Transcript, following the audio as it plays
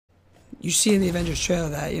you see in the Avengers trailer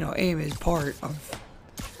that, you know, AIM is part of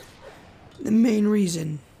the main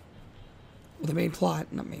reason. Well, the main plot,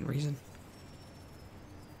 not main reason.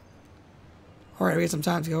 Alright, we got some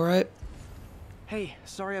time to go, right? Hey,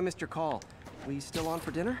 sorry I missed your call. We still on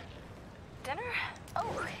for dinner? Dinner?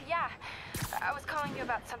 Oh, yeah. I was calling you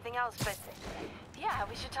about something else, but yeah,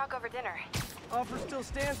 we should talk over dinner. Offer still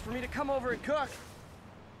stands for me to come over and cook.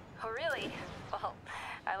 Oh, really? Well,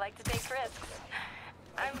 I like to take risks.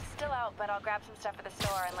 I'm still out, but I'll grab some stuff at the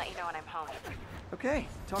store and let you know when I'm home. Okay,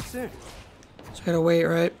 talk soon. So I gotta wait,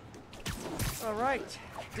 right? All right,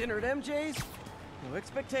 dinner at MJ's. No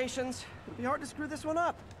expectations. It'll be hard to screw this one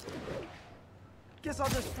up. Guess I'll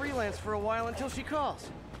just freelance for a while until she calls.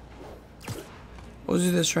 We'll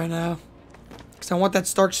do this right now. Because I want that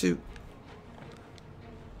Stark suit.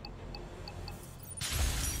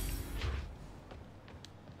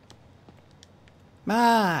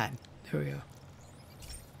 Man. There we go.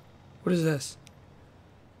 What is this?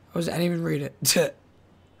 I didn't even read it.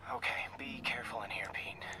 Okay, be careful in here,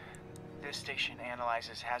 Pete. This station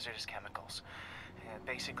analyzes hazardous chemicals.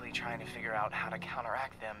 Basically trying to figure out how to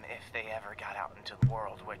counteract them if they ever got out into the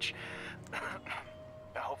world, which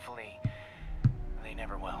hopefully they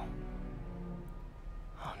never will.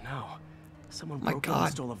 Oh no. Someone My broke in and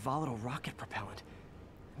God. stole a volatile rocket propellant.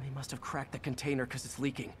 And they must have cracked the container because it's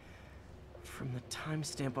leaking. From the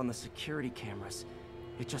timestamp on the security cameras,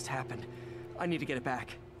 it just happened. I need to get it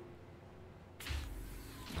back.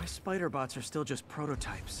 My spider bots are still just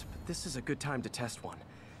prototypes, but this is a good time to test one.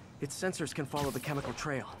 Its sensors can follow the chemical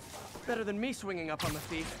trail. Better than me swinging up on the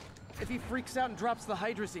thief. If he freaks out and drops the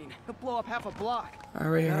hydrazine, he'll blow up half a block.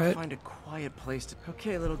 Alright, Gotta alright. find a quiet place to...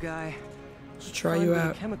 Okay, little guy. Let's try Find you where the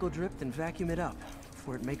out. chemical drip, then vacuum it up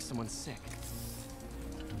before it makes someone sick.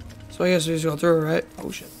 So I guess we just go through, right?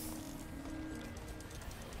 Oh shit.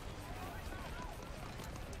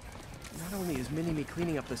 Not only is Mini-Me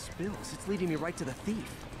cleaning up the spills, it's leading me right to the thief.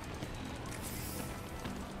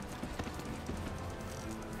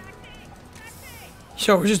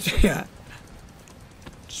 Yo, we're just, yeah.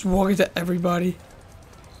 Just walking to everybody.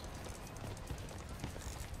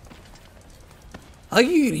 I like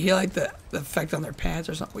you can hear like the effect on their pants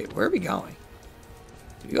or something. Wait, where are we going?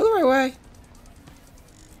 Did we go the right way?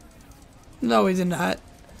 No, we did not.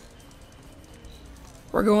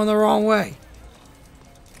 We're going the wrong way.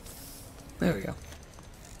 There we go.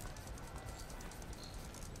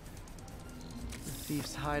 The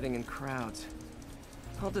thief's hiding in crowds.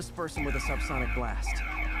 I'll disperse him with a subsonic blast.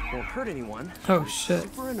 Won't hurt anyone. Oh shit.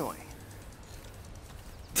 Super annoying.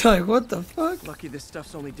 Like, what the fuck? Lucky this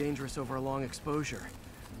stuff's only dangerous over a long exposure.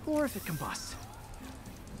 Or if it combusts.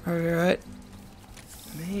 Alright.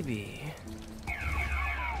 Maybe.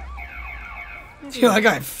 Yo, that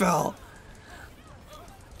guy fell.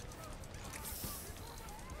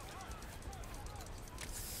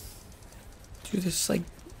 Dude, this like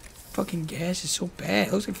fucking gas is so bad.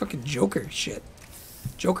 It looks like fucking Joker shit.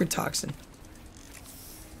 Joker toxin.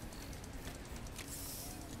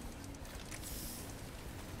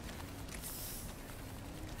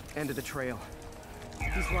 End of the trail.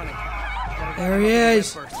 He's running. There he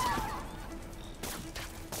is. First.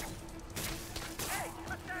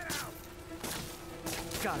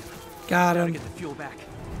 Got him. Got Gotta him. get the fuel back.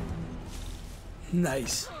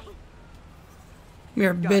 Nice. Come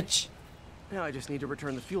here, Got it. bitch. Now I just need to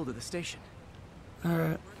return the fuel to the station.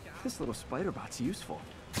 Alright. This little spider bot's useful.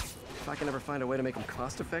 If I can ever find a way to make them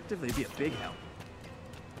cost-effective, they'd be a big help.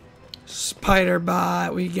 Spider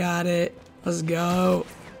bot, we got it. Let's go.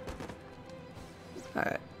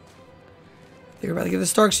 Alright. We're about to get the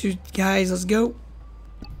Stark suit, guys. Let's go.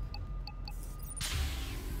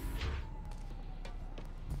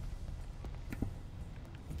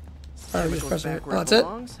 Alright, we just press it. Back where Oh, it that's it?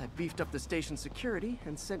 belongs. I beefed up the station security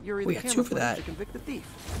and sent Yuri We the got camera two for footage that. to convict the thief.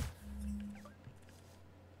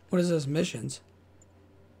 What is this? Missions?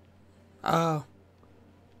 Oh.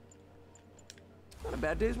 Not a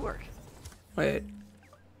bad day's work. Wait.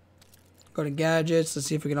 Go to gadgets. Let's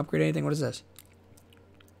see if we can upgrade anything. What is this?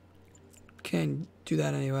 Can't do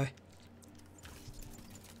that anyway.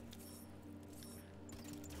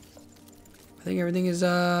 I think everything is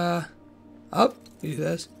up. We do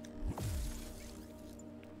this.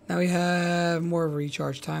 Now we have more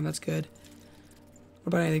recharge time. That's good. What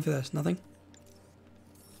about anything for this? Nothing?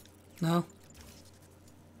 No?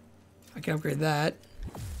 I can upgrade that.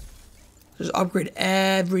 Just upgrade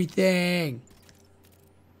everything.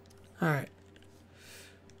 Alright.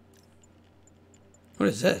 What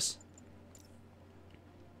is this?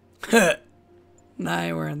 Nah, I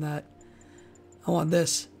ain't wearing that. I want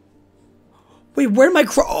this. Wait, where did my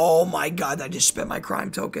oh my god, I just spent my crime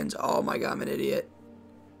tokens. Oh my god, I'm an idiot.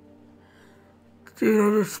 Dude,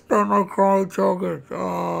 I just spent my credit tokens.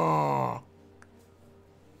 Oh.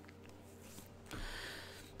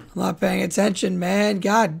 I'm not paying attention, man.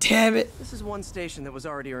 God damn it. This is one station that was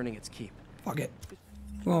already earning its keep. Fuck it.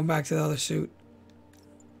 Going back to the other suit.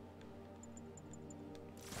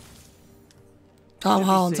 Tom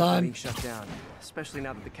Holland time. Being shut down, especially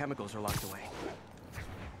now that the chemicals are locked away.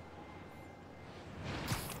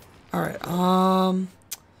 All right.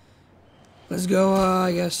 Let's go.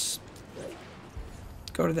 I guess.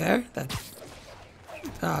 Go to there.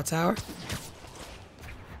 That tower.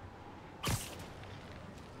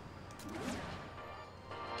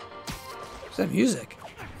 What's that music?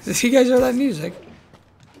 You guys hear that music?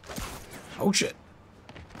 Oh shit.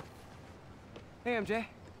 Hey, MJ.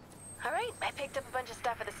 All right, I picked up a bunch of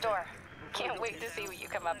stuff at the store. Can't wait to see what you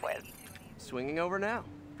come up with. Swinging over now.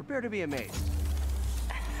 Prepare to be amazed.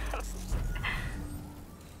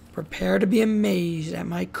 Prepare to be amazed at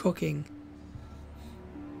my cooking.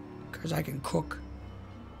 Because I can cook.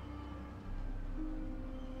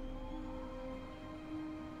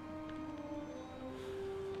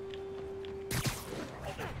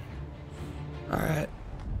 Alright.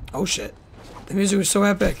 Oh shit. The music was so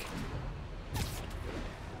epic.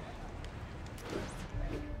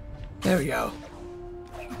 There we go.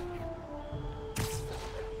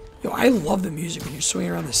 Yo, I love the music when you're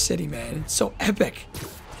swinging around the city, man. It's so epic.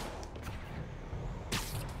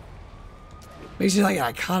 Makes it like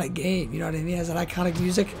an iconic game, you know what I mean? It has that iconic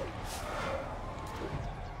music.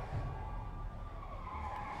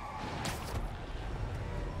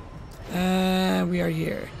 And we are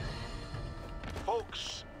here.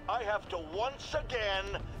 Folks, I have to once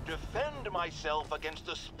again defend myself against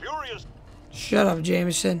the spurious... Shut up,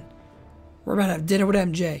 Jameson. We're about to have dinner with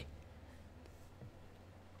MJ.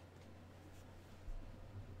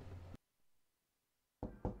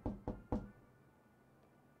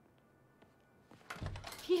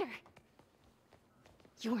 Peter,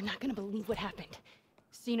 you are not going to believe what happened.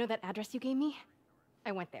 So you know that address you gave me?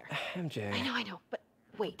 I went there. MJ. I know, but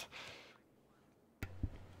wait.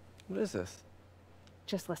 What is this?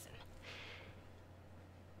 Just listen.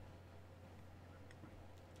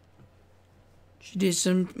 She did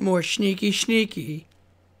some more sneaky.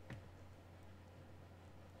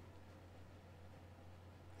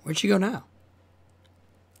 Where'd she go now?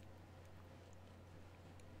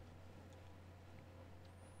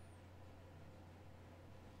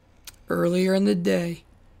 Earlier in the day.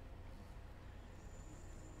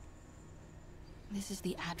 This is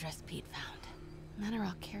the address Pete found. Men are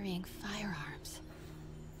all carrying firearms.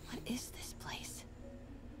 What is this place?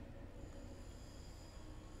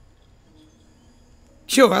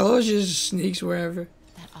 Yo, I love she just sneaks wherever.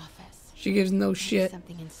 That office. She gives no There's shit.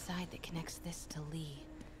 something inside that connects this to Lee.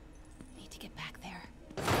 Need to get back there.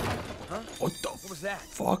 Huh? What the What was that?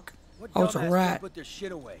 fuck? What Oh, it's a dumbass rat. put their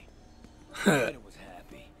shit away. I was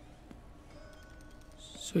happy.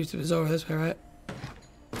 Sweet, it was over this way, right?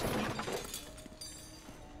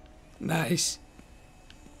 Nice.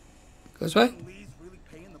 Go this way? Lee's really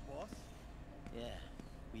paying the boss? Yeah,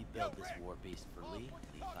 we built this war beast for Lee. Lee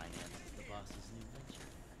finances the boss's new venture.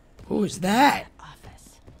 Who is that?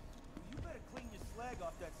 Office. You better clean your slag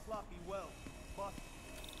off that sloppy well. Boss.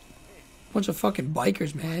 Bunch of fucking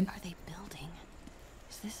bikers, man. What are they building?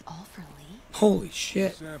 Is this all for Lee? Holy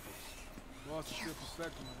shit. Samples. Boss is still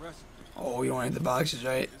perfecting the recipe. Oh, you don't hit the boxes,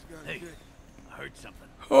 right? Hey, I heard something.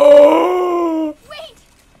 Oh! Wait!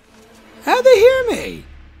 How'd they hear me?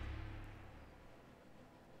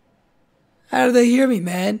 How did they hear me,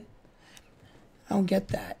 man? I don't get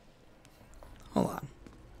that. Hold on.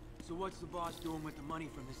 So what's the boss doing with the money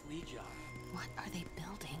from this Lee job? What are they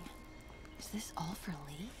building? Is this all for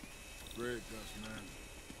Lee? bread dust, man.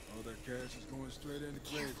 All that cash is going straight into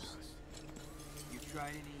grave dust. You tried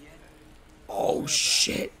any yet? Oh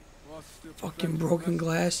shit. Boss is still Fucking perfecting the broken recipe.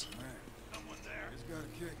 glass. Man, someone there. It's got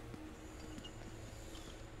a kick.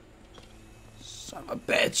 Son of a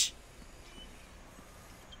bitch.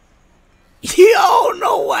 Yo,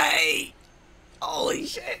 no way. Holy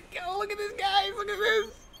shit. Yo, look at this guy. Look at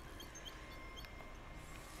this.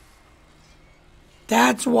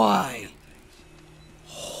 That's why.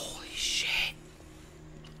 Holy shit.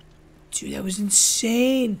 Dude, that was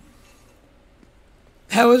insane.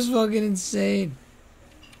 That was fucking insane.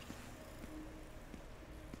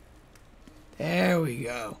 There we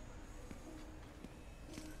go.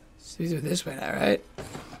 So these are this way now, right?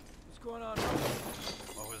 What's going on?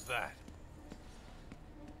 What was that?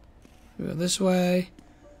 We go this way.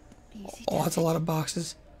 Easy Oh, that's a does lot it. of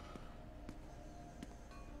boxes.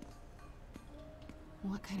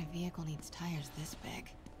 What kind of vehicle needs tires this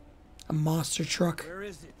big? A monster truck. Where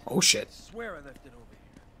is it? Oh shit. I swear I left it over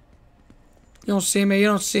here. You don't see me. You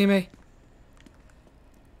don't see me.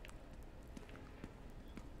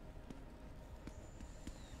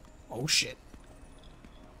 Oh shit.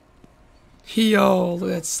 Yo, look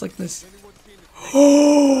at that slickness.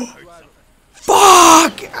 Oh,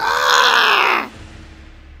 fuck! Ah!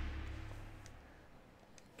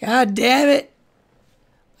 God damn it!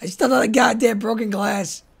 I still on a goddamn broken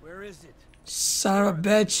glass. Where is it? Son of a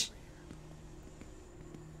bitch.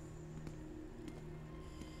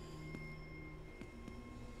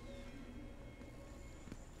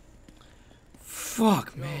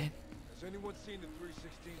 Fuck, man. Has anyone seen the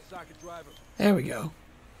 316 socket driver? There we go.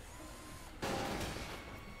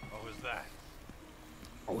 What was that?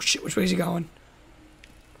 Oh shit, which way is he going?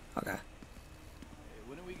 Okay. Hey,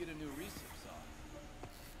 when do we get a new receipt saw?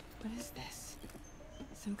 What is this?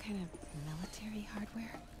 Some kind of military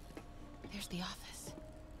hardware? There's the office.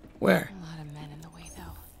 Where? A lot of men in the way,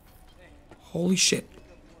 though. Holy shit.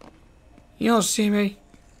 You don't see me.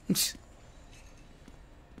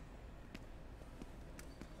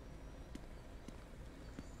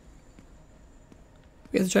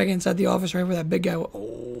 We have to try to get inside the office right where that big guy was.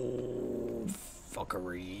 Oh,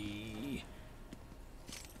 fuckery.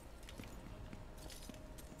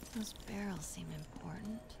 Those barrels seem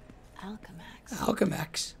important. Alchemax.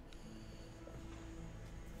 Alchemax.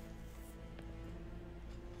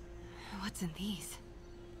 What's in these?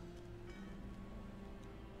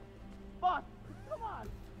 Boss, come on!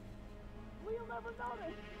 We'll never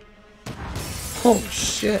notice! Oh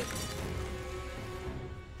shit.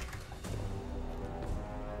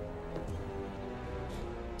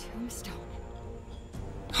 Tombstone.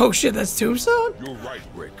 Oh shit, that's Tombstone? You're right,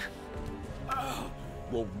 Rick.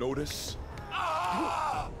 Won't notice?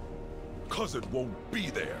 Cause it won't be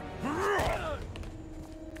there. God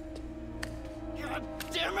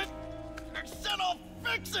damn it! I said I'll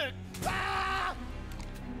fix it!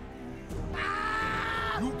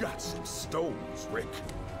 You got some stones, Rick.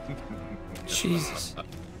 Jesus.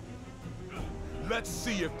 Let's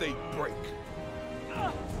see if they break.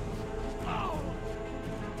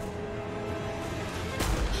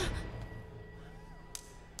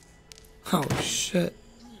 Oh shit.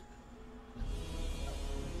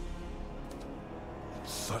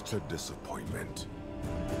 Such a disappointment.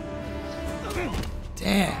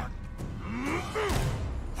 Damn.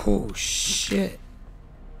 Oh shit.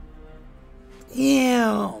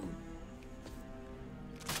 Damn.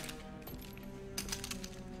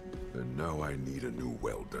 And now I need a new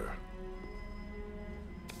welder.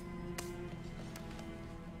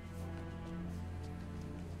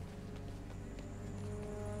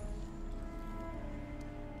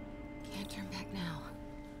 Can't turn back now.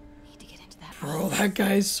 Need to get into that. Bro, that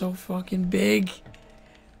guy is so fucking big.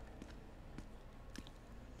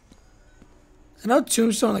 I know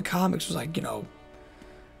Tombstone in the comics was like, you know,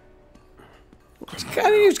 I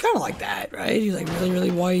mean, he was kind of like that, right? He's like really, really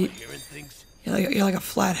white. You're like a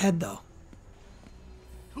flat head, though.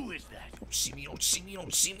 Who is that? Don't see me, don't see me,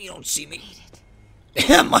 don't see me, don't see me.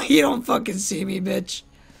 Damn, you don't fucking see me, bitch.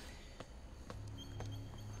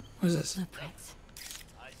 What is this? Blueprints.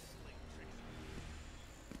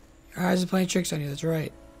 Your eyes are playing tricks on you, that's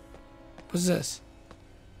right. What's this?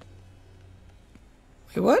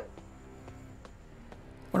 Wait, what?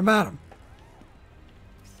 What about him?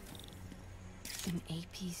 An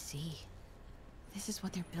APC. This is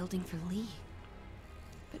what they're building for Lee.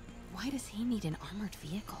 But why does he need an armored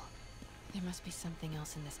vehicle? There must be something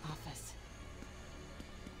else in this office.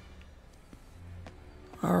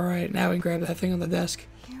 Alright, now we can grab that thing on the desk.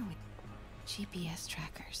 Here with GPS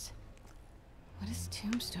trackers. What is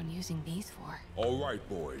Tombstone using these for? All right,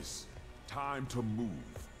 boys. Time to move.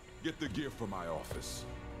 Get the gear from my office.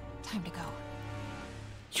 Time to go.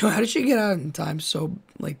 Yo, how did she get out in time so,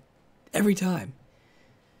 like, every time?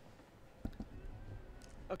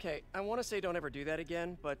 Okay, I want to say don't ever do that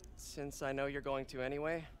again, but since I know you're going to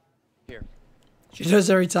anyway, here, She does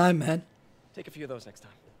every time, man. take a few of those next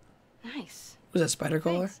time. Nice. Was that spider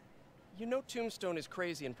collar? Thanks. You know Tombstone is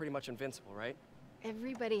crazy and pretty much invincible, right?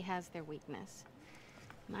 Everybody has their weakness.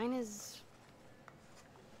 Mine is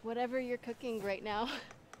whatever you're cooking right now.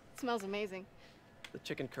 It smells amazing. The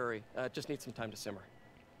chicken curry just needs some time to simmer.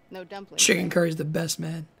 No dumplings. Chicken curry's the best,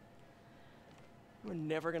 man. You're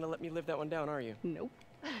never gonna let me live that one down, are you? Nope.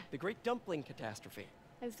 The Great Dumpling Catastrophe.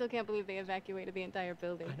 I still can't believe they evacuated the entire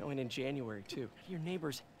building. I know, and in January, too. Your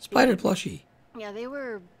neighbors... Spider plushie. Yeah, they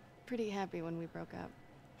were pretty happy when we broke up.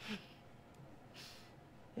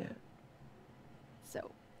 Yeah.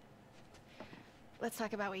 So, let's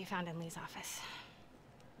talk about what you found in Lee's office.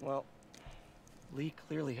 Well, Lee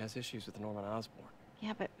clearly has issues with Norman Osborn.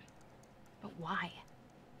 Yeah, but why?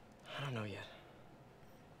 I don't know yet.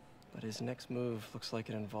 But his next move looks like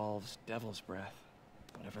it involves Devil's Breath,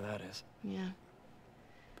 whatever that is. Yeah.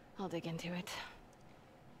 I'll dig into it.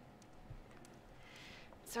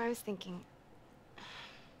 So I was thinking,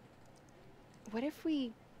 what if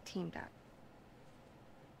we teamed up?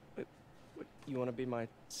 What, you want to be my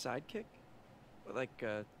sidekick? Like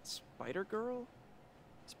a spider girl?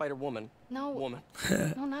 Spider woman? No. Woman.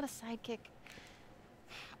 No, not a sidekick.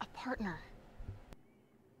 A partner.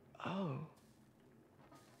 Oh.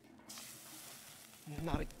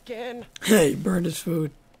 Not again. Hey, burned his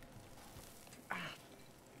food.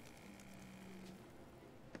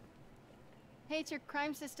 Hey, it's your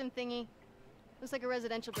crime system thingy. Looks like a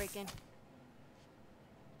residential break-in.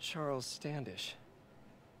 Charles Standish.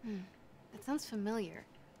 That sounds familiar.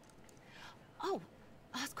 Oh,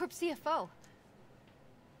 Oscorp CFO.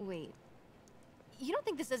 Wait. You don't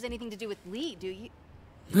think this has anything to do with Lee, do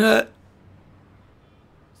you?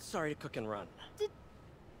 Sorry to cook and run.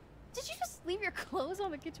 Did you just leave your clothes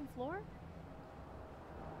on the kitchen floor?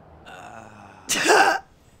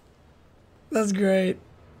 That's great.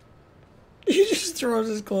 He just throws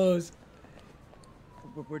his clothes.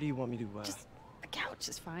 Where do you want me to, Just a couch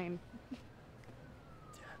is fine.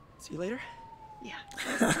 See you later?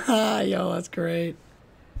 Yeah. Yo, that's great.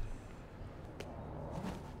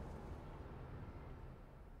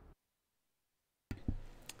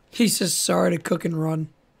 He says sorry to cook and run.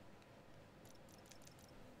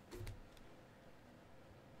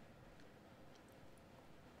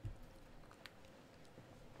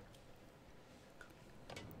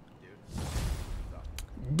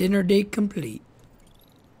 Dinner date complete.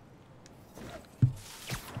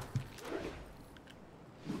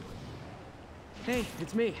 Hey,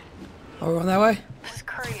 it's me. Oh, we're going that way? This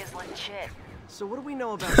curry is legit. So what do we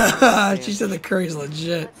know about... She said the curry's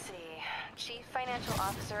legit. Let's see. Chief Financial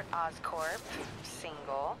Officer at Oscorp.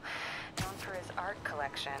 Single. Known for his art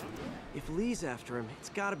collection. If Lee's after him, it's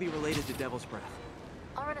gotta be related to Devil's Breath.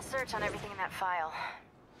 I'll run a search on everything in that file.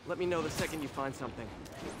 Let me know the second you find something.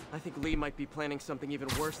 I think Lee might be planning something even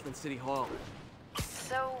worse than City Hall.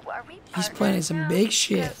 So, are we He's planning some big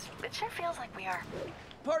shit. 'Cause it sure feels like we are.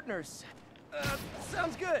 Partners.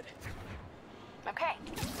 Sounds good. Okay.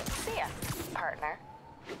 See ya, partner.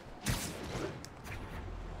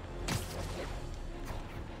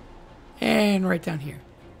 And right down here.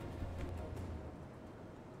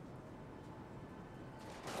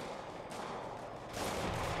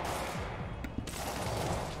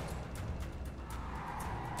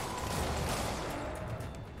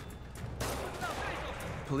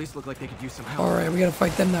 Police look like they could use some help. Alright, we gotta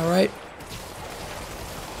fight them now, right?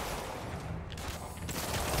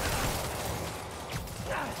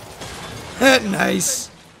 Nice.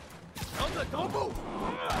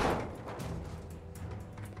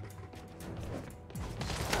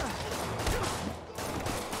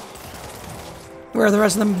 Where are the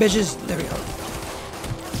rest of them bitches? There we go.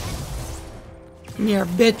 Come here,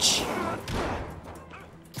 bitch.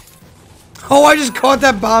 Oh, I just caught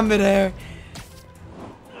that bomb midair.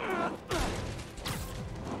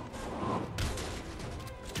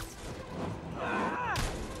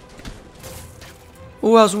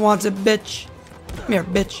 Who else wants it, bitch? Come here,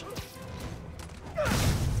 bitch.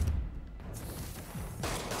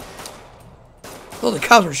 Oh, the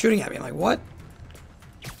cops were shooting at me. I'm like, what?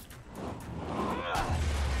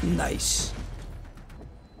 Nice.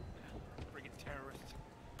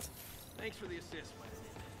 Thanks for the assist,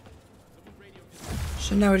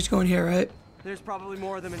 So now we just go in here, right? There's probably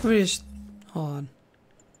more of them in... Let me just... Hold on.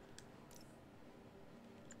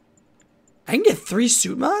 I can get 3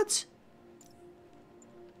 suit mods?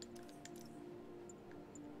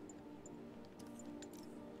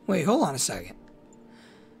 Wait, hold on a second.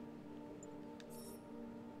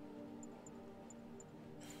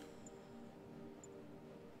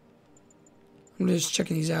 I'm just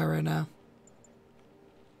checking these out right now.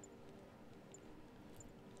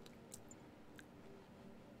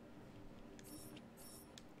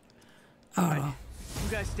 I don't know.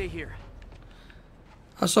 You guys stay here.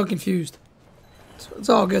 I was so confused. It's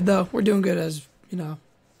all good though. We're doing good as, you know.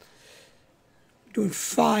 Doing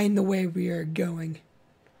fine the way we are going.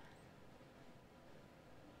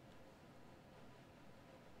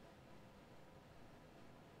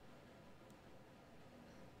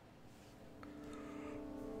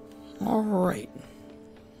 All right.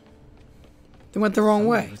 They went the wrong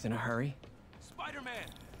way. Was in a hurry. Spider-Man!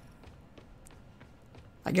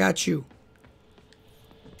 I got you.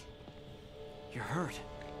 You're hurt.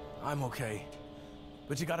 I'm okay.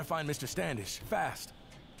 But you gotta find Mr. Standish, fast.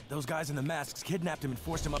 Those guys in the masks kidnapped him and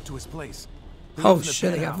forced him up to his place. They live Oh in the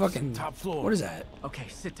shit, they got penthouse, fucking... top floor. What is that? Okay,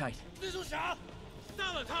 sit tight.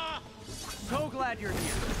 so glad you're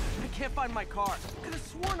here. I can't find my car. Could have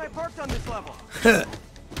sworn I parked on this level. Come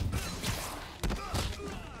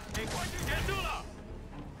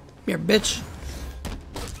here, bitch.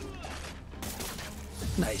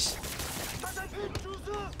 Nice.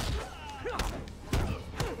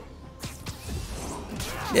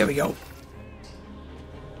 There we go.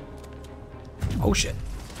 Oh shit.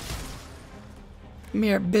 Come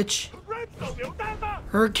here, bitch.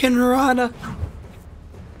 Hurricane Rana.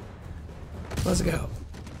 Let's go.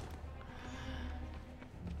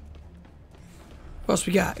 What else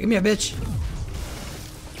we got? Give me a bitch.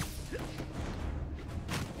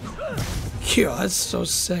 Yo, that's so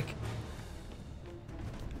sick.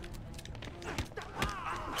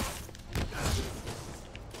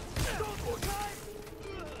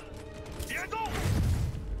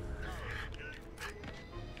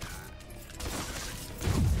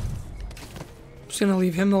 Just gonna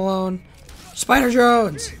leave him alone. Spider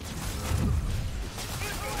drones!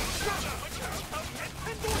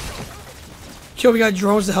 Yo, we got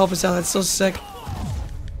drones to help us out. That's so sick.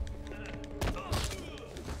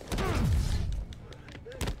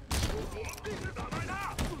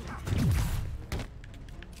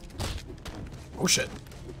 Oh shit.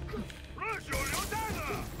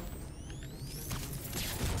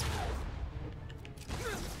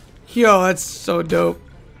 Yo, that's so dope.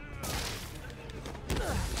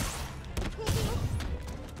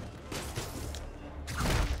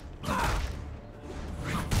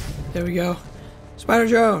 There we go. Spider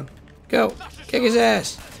drone. Go. Kick his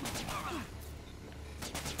ass.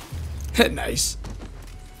 Nice.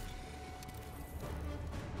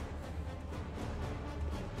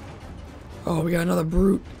 Oh, we got another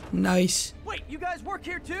brute. Nice. Wait, you guys work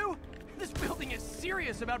here too? This building is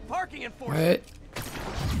serious about parking enforcement. Right.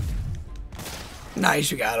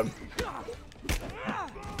 Nice, we got him.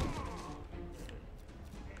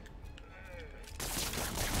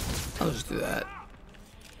 I'll just do that.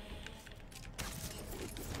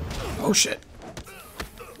 Oh shit.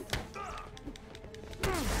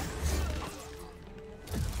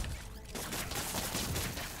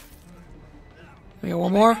 We got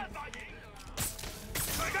one more.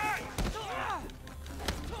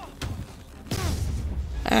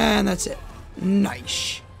 And that's it.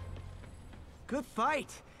 Nice. Good fight.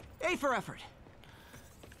 A for effort.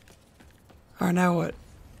 Alright, now what?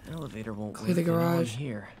 Elevator won't Clear the work anyone garage.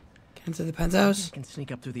 here. Get into the penthouse. I can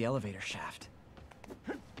sneak up through the elevator shaft.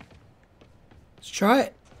 Let's try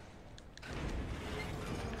it.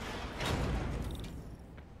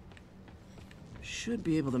 Should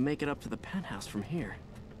be able to make it up to the penthouse from here.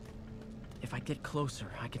 If I get closer,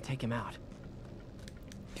 I can take him out.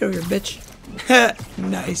 Get over here, bitch.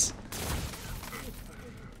 Nice.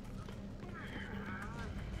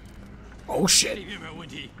 Oh shit.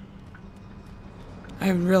 I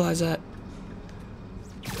haven't realized that.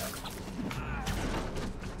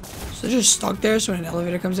 So they're just stuck there, so when an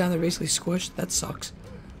elevator comes down, they're basically squished. That sucks.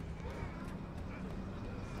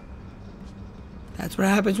 That's what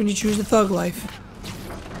happens when you choose the thug life.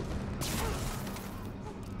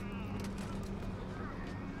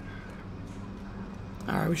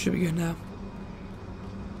 Alright, we should be good now.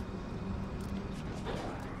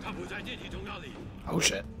 Oh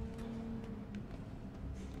shit.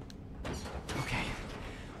 Okay,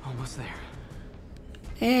 almost there.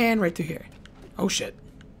 And right through here. Oh shit.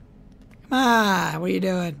 Come on, what are you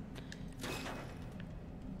doing?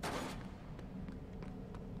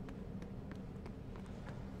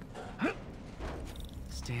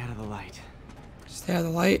 Stay out of the light. Stay out of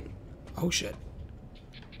the light. Oh shit.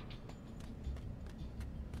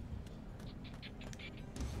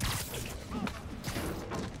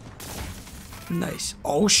 Nice.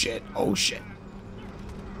 Oh shit. Oh shit.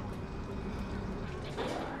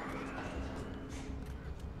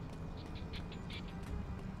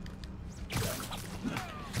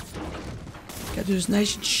 Gotta do this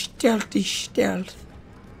nice and stealth.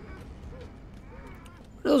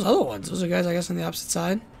 What are those other ones? Those are guys, I guess, on the opposite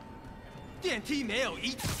side.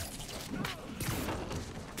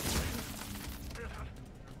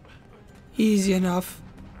 Easy enough.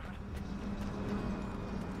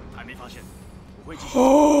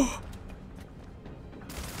 Oh!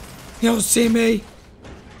 You don't see me?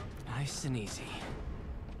 Nice and easy.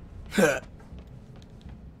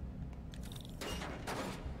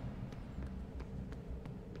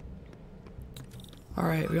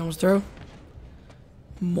 Alright, we almost through.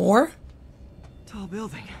 More? Tall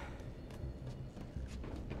building.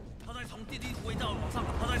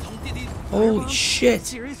 Holy shit.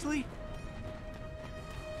 Seriously?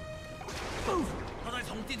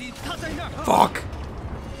 Fuck.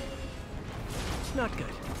 It's not good.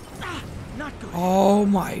 Not good. Oh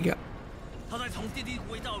my god.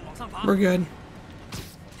 We're good.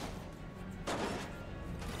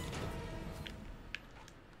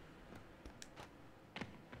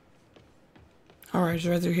 Alright, it's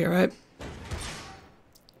right through here, right?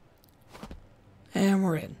 And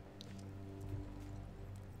we're in.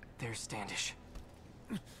 There's Standish.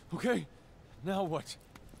 Okay, now what?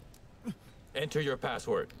 Enter your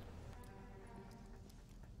password.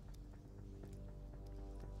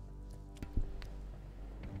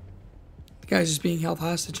 The guy's just being held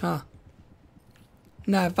hostage, huh?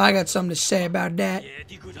 Now, if I got something to say about that.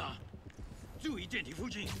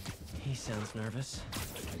 He sounds nervous.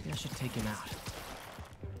 Maybe I should take him out.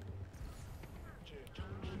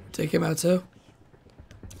 Take him out too?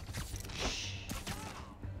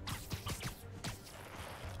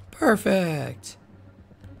 Perfect.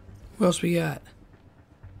 What else we got?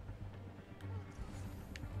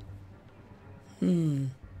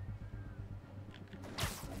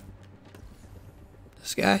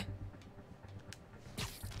 This guy?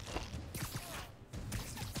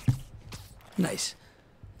 Nice.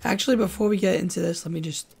 Actually, before we get into this, let me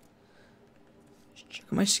just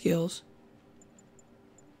check my skills.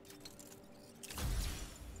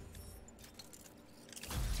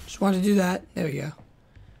 Just wanted to do that. There we go.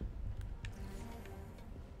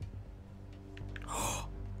 Oh,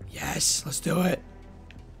 yes, let's do it.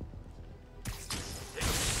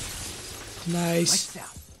 Nice.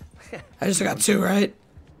 I just got 2, right?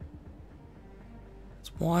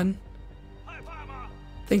 It's 1. I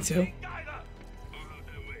think 2.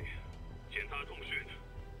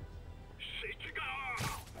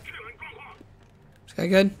 Is that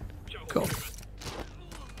good? Cool.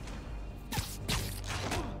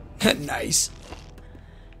 Nice.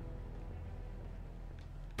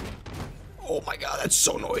 Oh my god, that's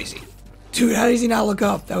so noisy. Dude, how does he not look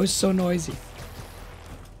up? That was so noisy.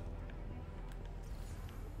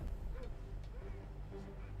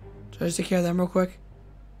 Should I just take care of them real quick?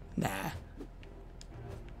 Nah.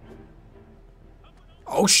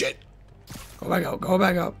 Oh shit. Go back up, go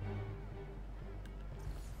back up.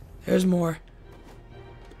 There's more.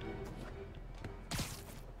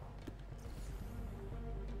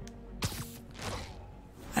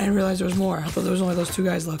 I didn't realize there was more. I thought there was only those 2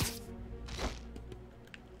 guys left.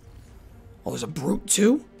 Oh, there's a brute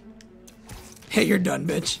too? Hey, you're done,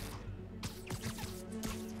 bitch.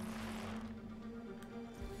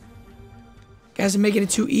 Guys are making it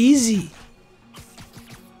too easy.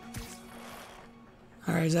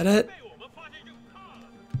 Alright, is that it?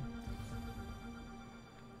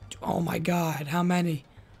 Oh my god, how many?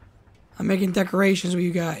 I'm making decorations with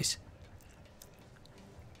you guys.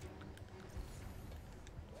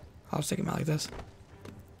 I'll stick him out like this.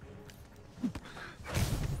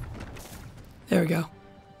 There we go.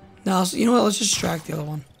 Now, you know what? Let's just distract the other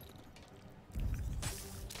one.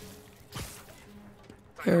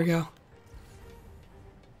 There we go.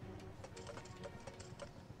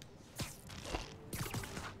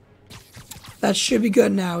 That should be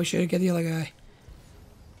good now. We should get the other guy.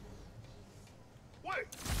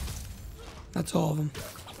 That's all of them.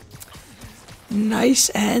 Nice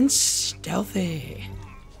and stealthy.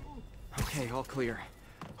 Okay, all clear.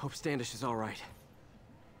 Hope Standish is all right.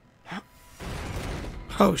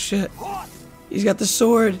 Oh shit. He's got the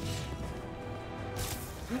sword.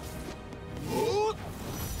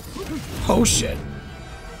 Oh shit.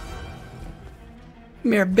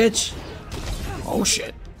 Come here, bitch. Oh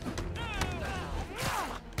shit.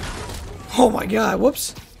 Oh my god,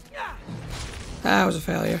 whoops. That was a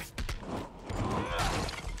failure.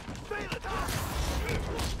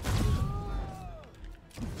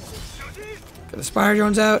 Get the spider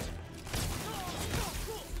drones out.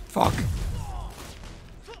 Fuck.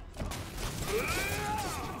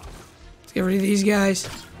 Let's get rid of these guys.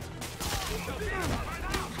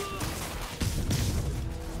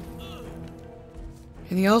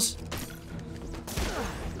 Anything else?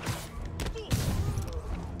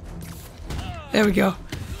 There we go.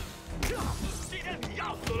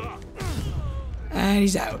 And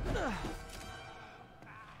he's out.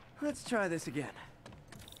 Let's try this again.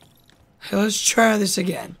 Let's try this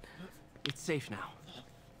again. It's safe now.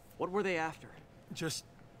 What were they after? Just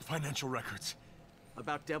financial records.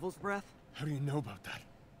 About Devil's Breath? How do you know about that?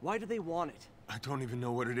 Why do they want it? I don't even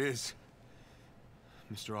know what it is.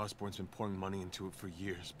 Mr. Osborn's been pouring money into it for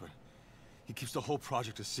years, but he keeps the whole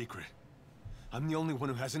project a secret. I'm the only one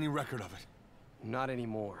who has any record of it. Not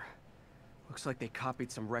anymore. Looks like they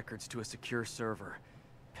copied some records to a secure server.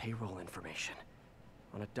 Payroll information.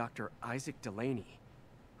 On a Dr. Isaac Delaney.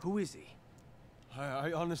 Who is he?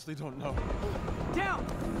 I honestly don't know. Down!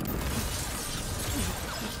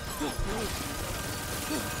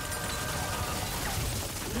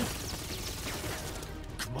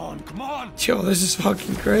 on, come on! Yo, this is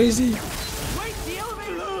fucking crazy. Wait, the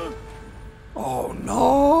elevator! Oh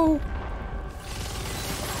no!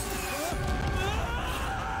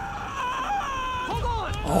 Hold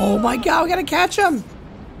on! Oh my god, we gotta catch him!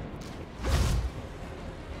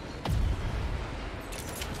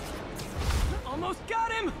 Almost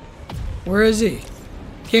got him! Where is he?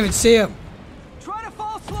 Can't even see him. Try to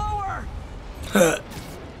fall slower!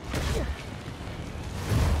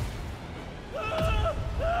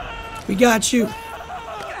 We got you.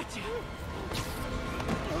 Gotcha.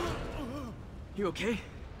 You okay?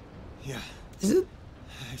 Yeah, Is it?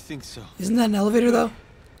 I think so. Isn't that an elevator though?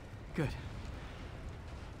 Good.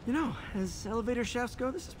 You know, as elevator shafts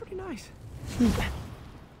go, this is pretty nice.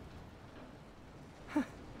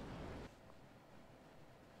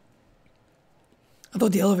 I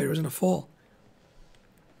thought the elevator was gonna fall.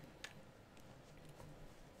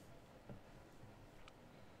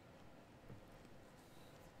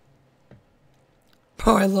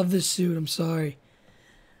 Oh, I love this suit. I'm sorry.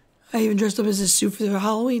 I even dressed up as this suit for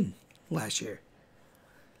Halloween last year.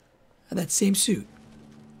 I had that same suit.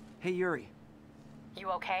 Hey, Yuri. You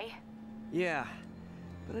okay? Yeah,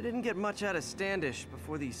 but I didn't get much out of Standish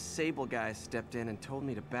before these Sable guys stepped in and told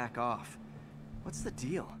me to back off. What's the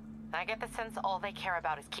deal? I get the sense all they care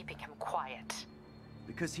about is keeping him quiet.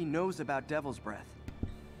 Because he knows about Devil's Breath.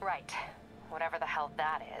 Right. Whatever the hell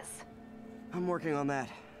that is. I'm working on that.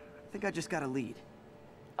 I think I just got a lead.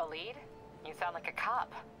 A lead? You sound like a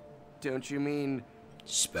cop. Don't you mean...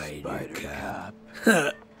 Spider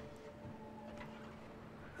Cop.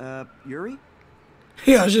 Yuri?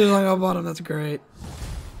 Yeah, she's like up on him. That's great.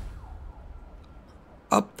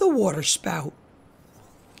 Up the water spout.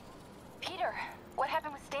 Peter, what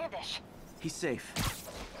happened with Standish? He's safe.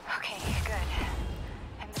 Okay, good.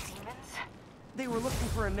 And the demons? They were looking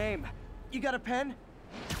for a name. You got a pen?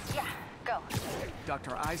 Yeah, go.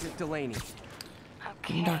 Dr. Isaac Delaney.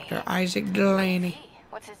 Okay. Dr. Isaac Delaney.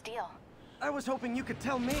 What's his deal? I was hoping you could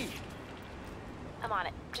tell me. I'm on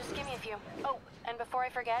it. Just give me a few. Oh, and before I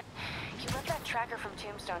forget, you left that tracker from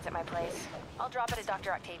Tombstones at my place. I'll drop it at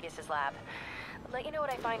Dr. Octavius's lab. Let you know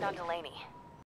what I find on Delaney.